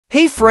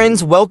Hey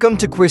friends, welcome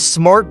to Quiz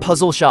Smart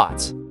Puzzle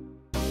Shots.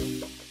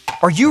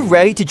 Are you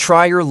ready to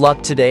try your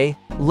luck today?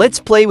 Let's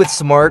play with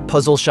Smart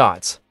Puzzle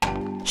Shots.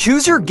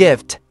 Choose your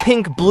gift,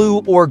 pink,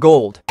 blue, or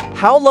gold.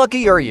 How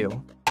lucky are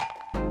you?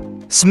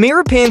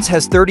 Smear Pins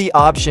has 30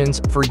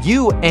 options for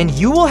you and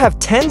you will have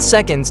 10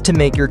 seconds to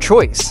make your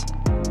choice.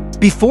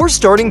 Before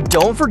starting,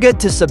 don't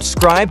forget to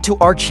subscribe to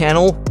our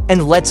channel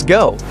and let's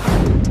go.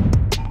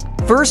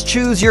 First,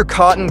 choose your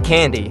cotton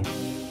candy.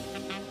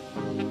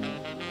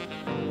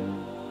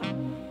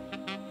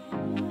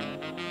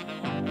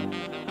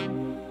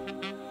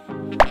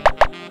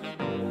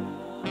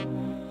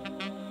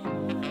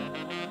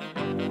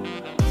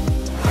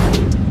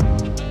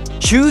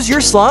 Choose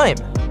your slime.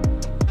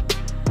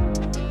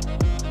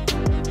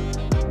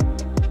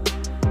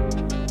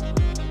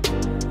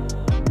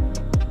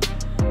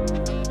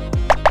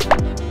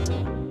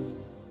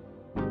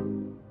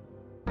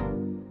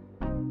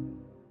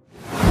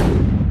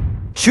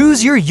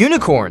 Choose your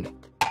unicorn.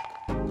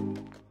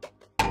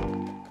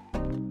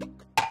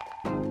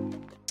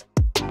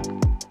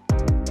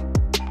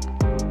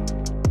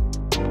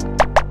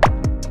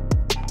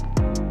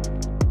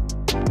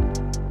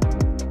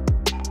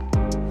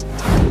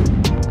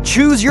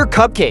 Choose your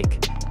cupcake.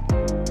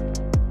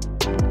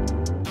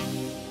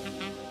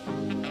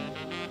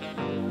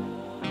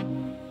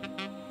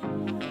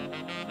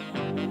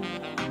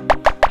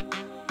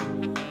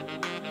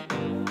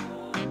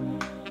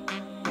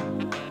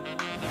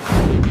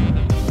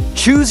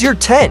 Choose your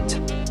tent.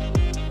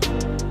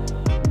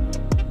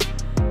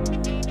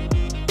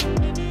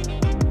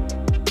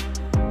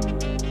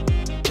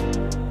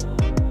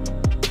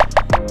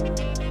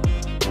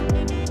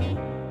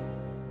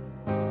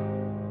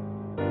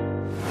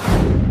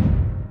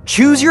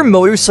 Choose your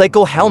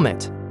motorcycle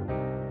helmet.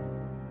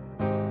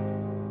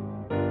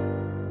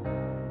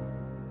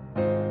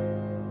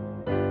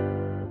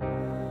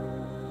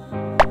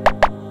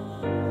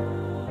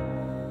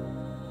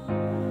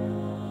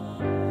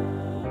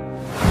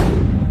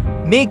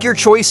 Make your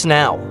choice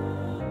now.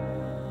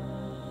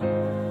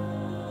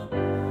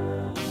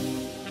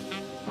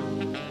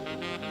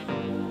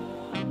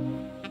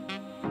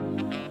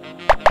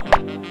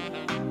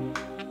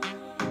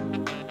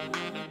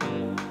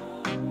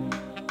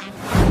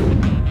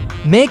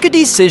 Make a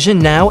decision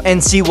now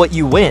and see what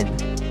you win.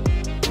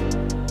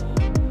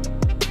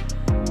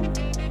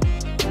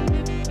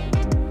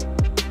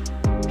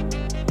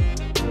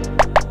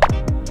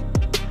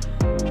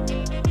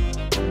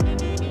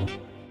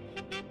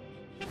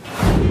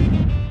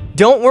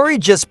 Don't worry,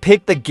 just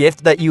pick the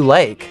gift that you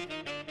like.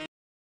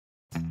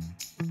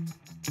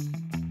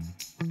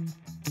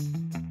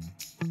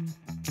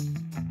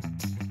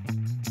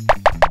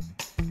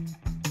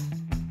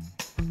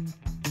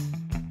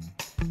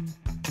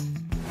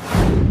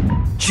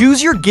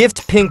 Choose your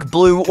gift, pink,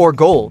 blue, or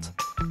gold.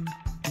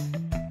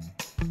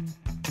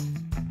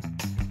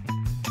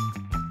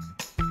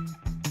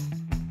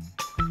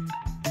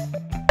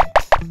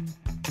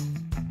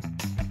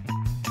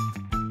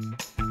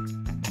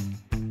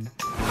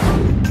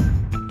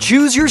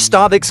 Choose your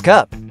Starbucks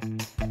cup.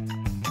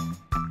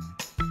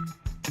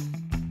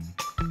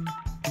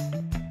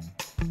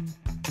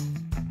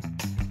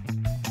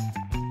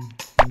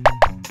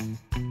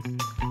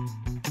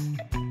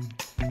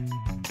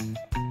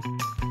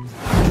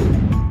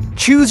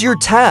 Choose your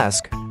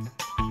task.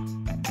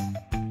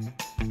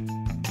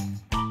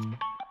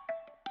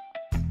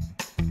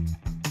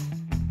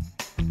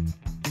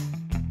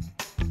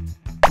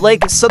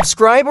 Like,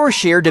 subscribe, or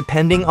share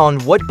depending on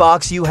what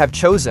box you have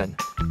chosen.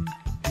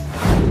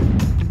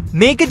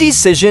 Make a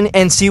decision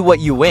and see what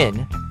you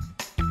win.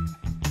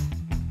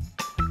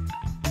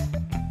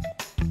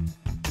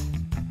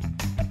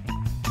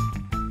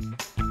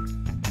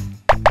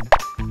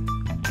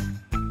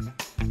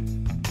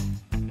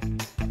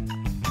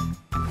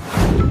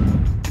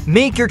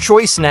 Make your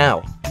choice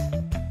now.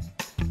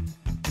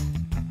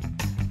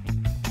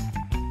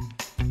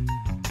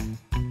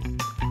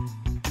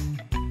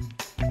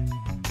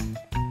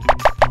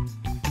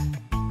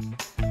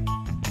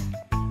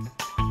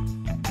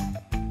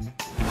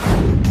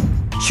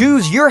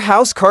 Choose your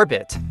house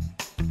carpet.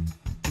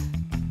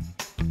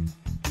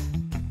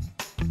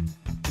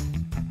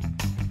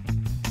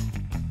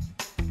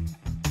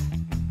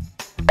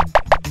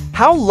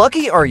 How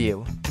lucky are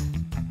you?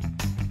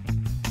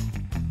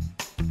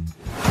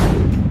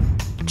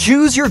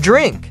 Choose your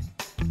drink.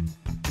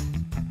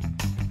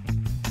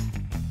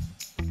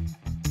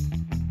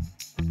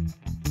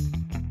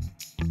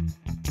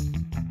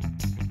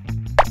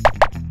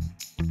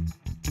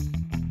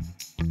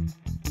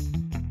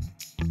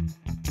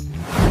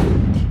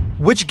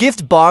 Which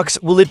gift box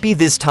will it be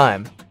this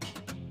time?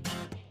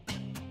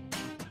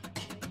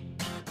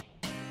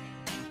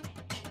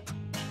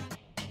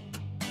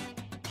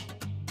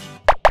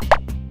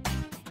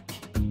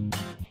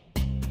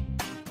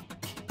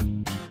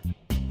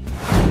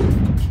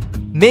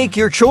 Make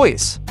your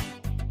choice.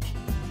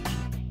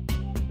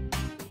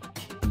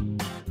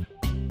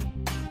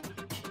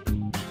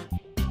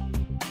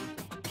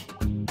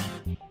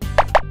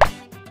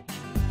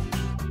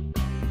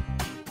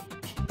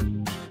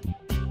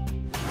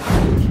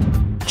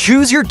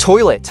 Choose your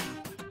toilet.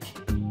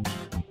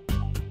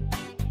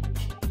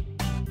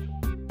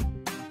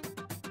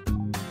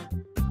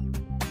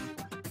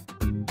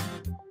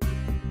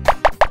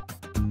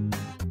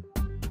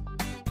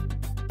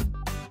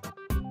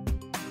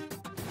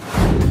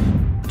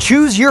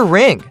 Choose your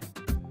ring.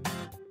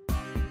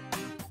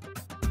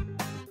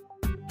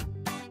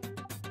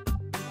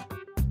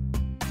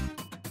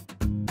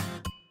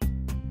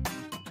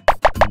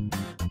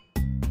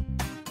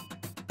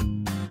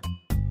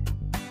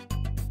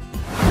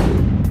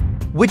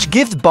 Which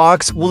gift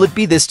box will it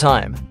be this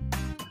time?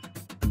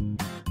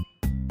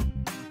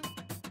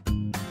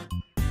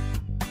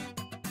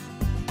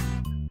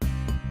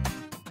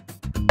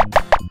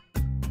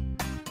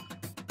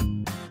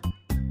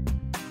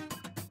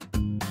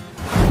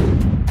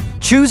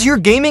 Choose your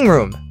gaming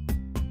room.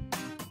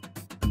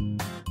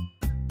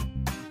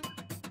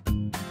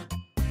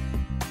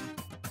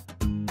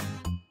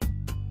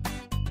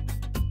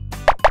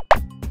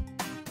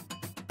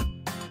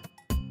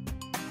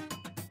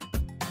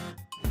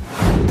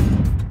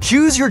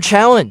 Choose your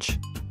challenge.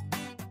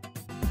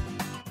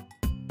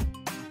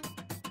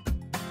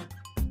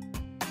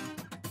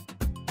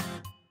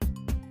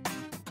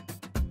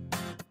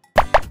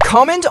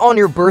 Comment on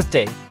your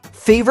birthday,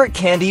 favorite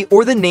candy,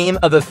 or the name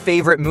of a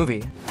favorite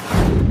movie.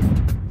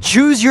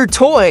 Choose your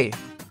toy.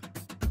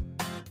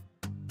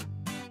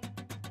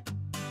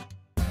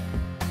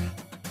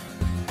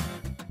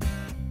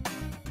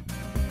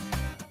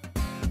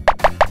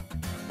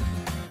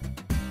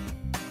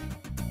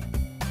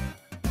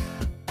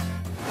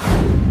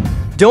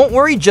 Don't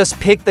worry, just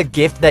pick the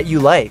gift that you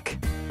like.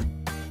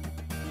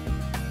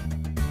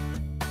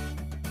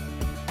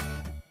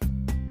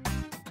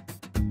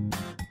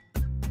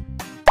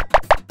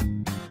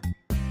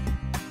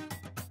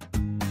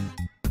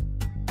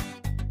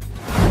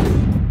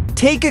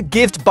 Take a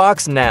gift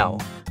box now.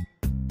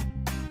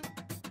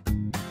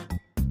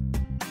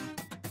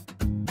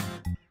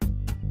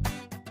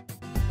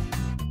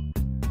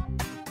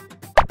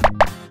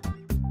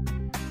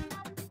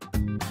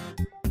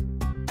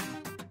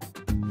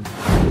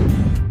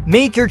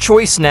 Make your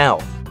choice now.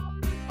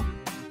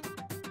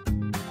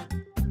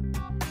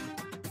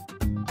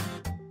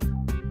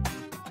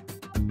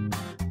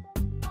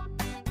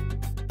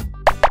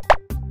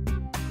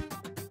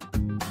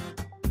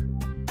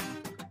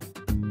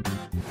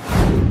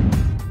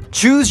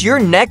 Choose your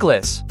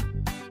necklace.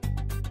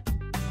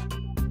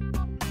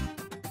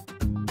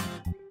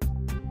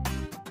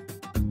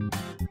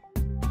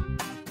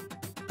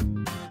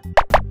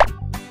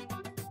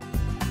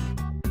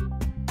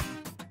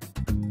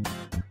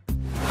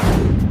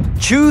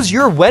 Choose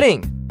your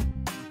wedding.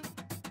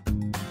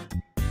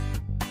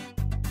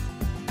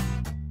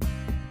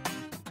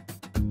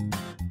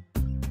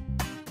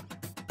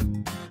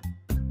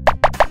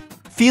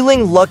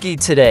 Feeling lucky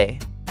today.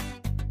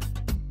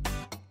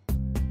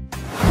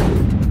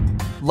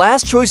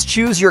 Last choice,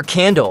 choose your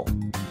candle.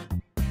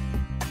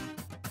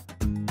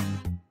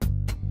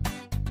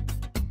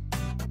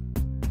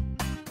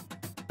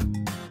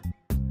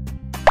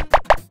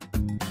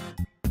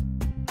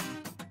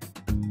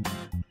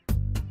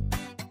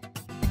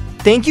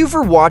 Thank you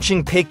for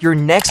watching. Pick your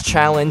next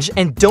challenge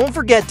and don't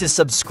forget to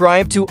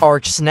subscribe to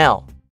Arch Snell.